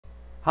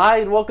Hi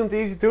and welcome to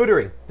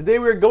E-ZTutoring. Today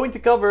we're going to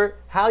cover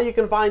how you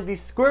can find the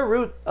square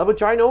root of a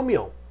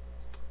trinomial.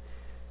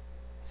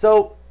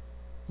 So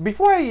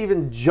before I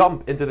even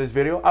jump into this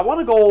video, I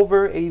want to go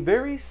over a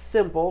very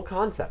simple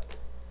concept.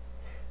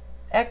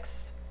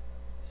 X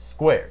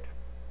squared.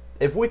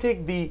 If we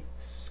take the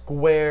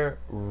square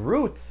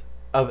root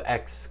of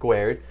x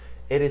squared,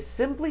 it is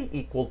simply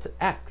equal to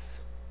x.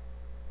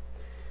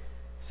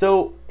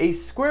 So a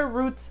square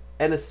root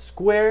and a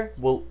square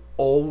will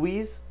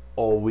always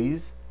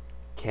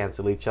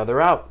cancel each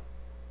other out.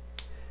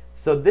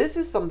 So this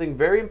is something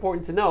very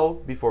important to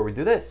know before we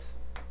do this.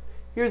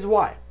 Here's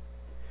why.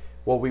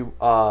 Well, we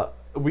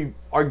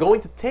are going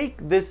to take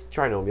this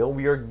trinomial,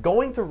 we are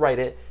going to write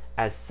it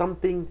as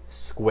something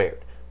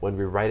squared. When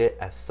we write it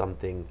as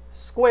something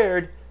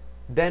squared,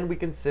 then we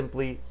can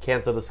simply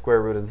cancel the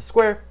square root and the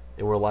square,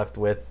 and we're left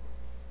with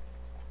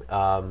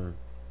a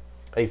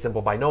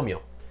simple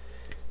binomial.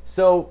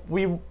 So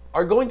we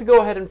are going to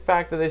go ahead and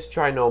factor this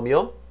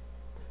trinomial.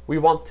 We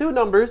want two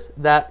numbers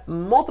that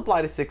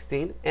multiply to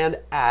 16 and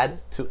add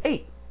to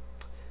 8.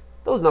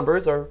 Those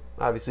numbers are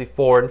obviously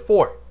 4 and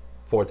 4.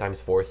 4 times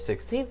 4 is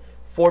 16.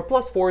 4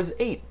 plus 4 is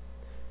 8.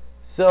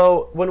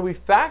 So when we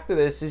factor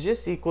this, it's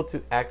just equal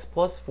to x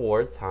plus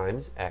 4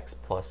 times x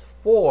plus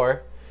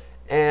 4.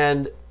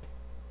 And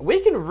we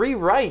can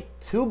rewrite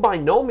two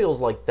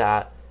binomials like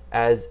that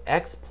as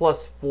x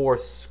plus 4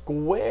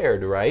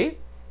 squared, right?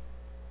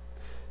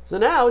 So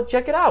now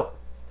check it out.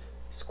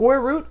 Square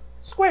root,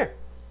 square.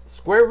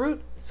 Square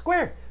root,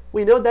 square.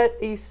 We know that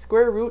a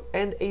square root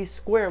and a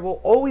square will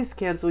always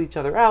cancel each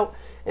other out,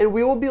 and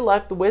we will be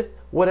left with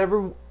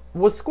whatever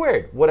was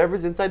squared,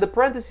 whatever's inside the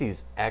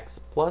parentheses, x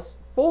plus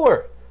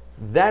 4.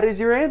 That is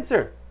your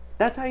answer.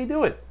 That's how you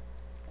do it.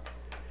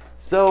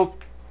 So,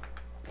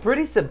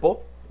 pretty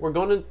simple. We're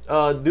going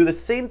to do the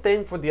same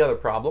thing for the other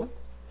problem.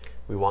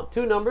 We want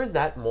two numbers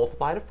that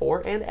multiply to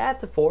 4 and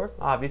add to 4,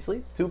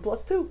 obviously, 2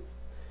 plus 2.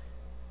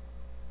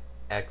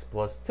 X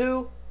plus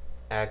 2.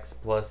 X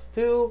plus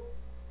 2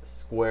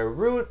 square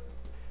root.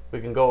 We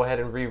can go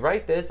ahead and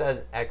rewrite this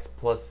as x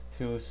plus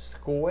 2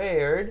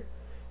 squared,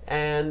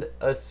 and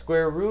a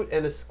square root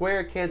and a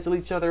square cancel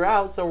each other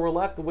out, so we're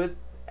left with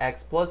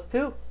x plus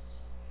 2.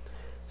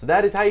 So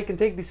that is how you can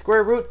take the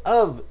square root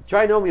of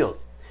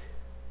trinomials.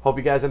 Hope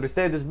you guys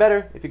understand this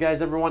better. If you guys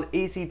ever want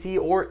ACT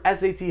or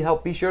SAT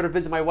help, be sure to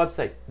visit my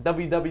website,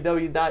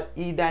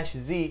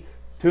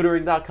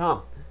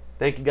 www.e-ztutoring.com.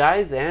 Thank you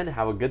guys and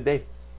have a good day.